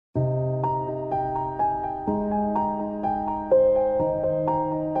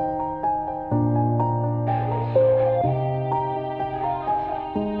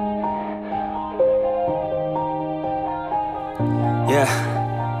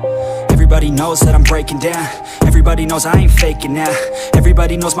Everybody knows that I'm breaking down. Everybody knows I ain't faking now.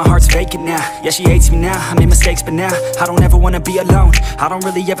 Everybody knows my heart's vacant now. Yeah, she hates me now, I made mistakes but now I don't ever wanna be alone. I don't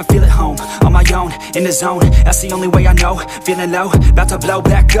really ever feel at home. On my own, in the zone, that's the only way I know. Feeling low, about to blow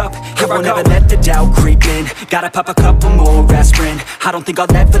back up. I won't ever let the doubt creep in. Gotta pop a couple more aspirin. I don't think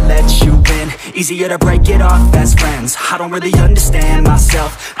I'll ever let you in. Easier to break it off best friends. I don't really understand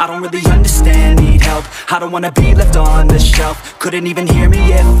myself. I don't really understand, need help. I don't wanna be left on the shelf. Couldn't even hear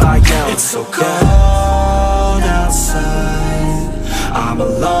me if I yelled. It's so cold outside, I'm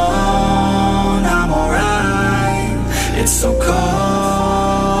alone, I'm alright. It's so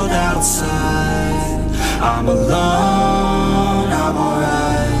cold outside, I'm alone, I'm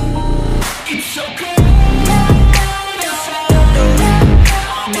alright. It's so cold.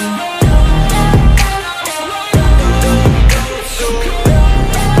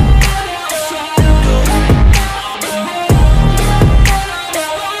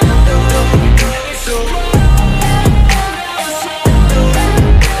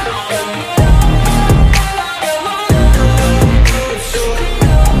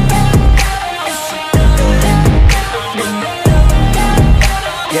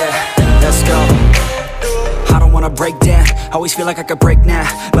 Break down, always feel like I could break now,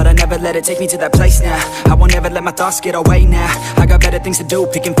 but I never let it take me to that place now. I won't ever let my thoughts get away now. I got better things to do,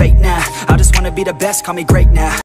 picking fate now. I just wanna be the best, call me great now.